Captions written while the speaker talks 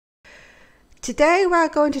Today we are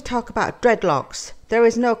going to talk about dreadlocks. There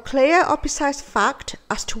is no clear or precise fact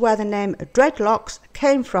as to where the name dreadlocks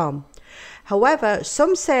came from. However,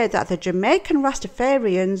 some say that the Jamaican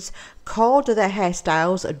Rastafarians called their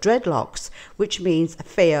hairstyles dreadlocks, which means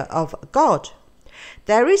fear of God.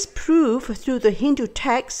 There is proof through the Hindu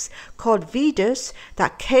texts called Vedas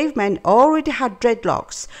that cavemen already had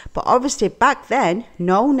dreadlocks, but obviously back then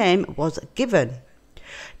no name was given.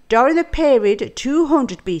 During the period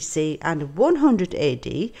 200 BC and 100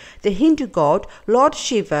 AD, the Hindu god Lord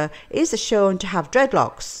Shiva is shown to have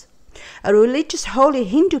dreadlocks. A religious holy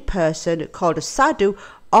Hindu person called a sadhu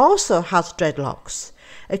also has dreadlocks.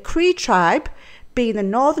 A Cree tribe, being the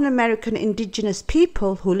North American indigenous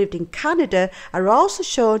people who lived in Canada, are also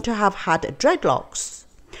shown to have had dreadlocks.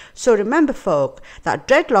 So remember folk, that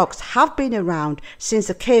dreadlocks have been around since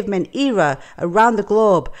the cavemen era around the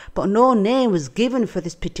globe, but no name was given for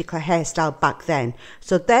this particular hairstyle back then.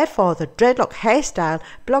 So therefore the dreadlock hairstyle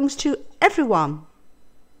belongs to everyone.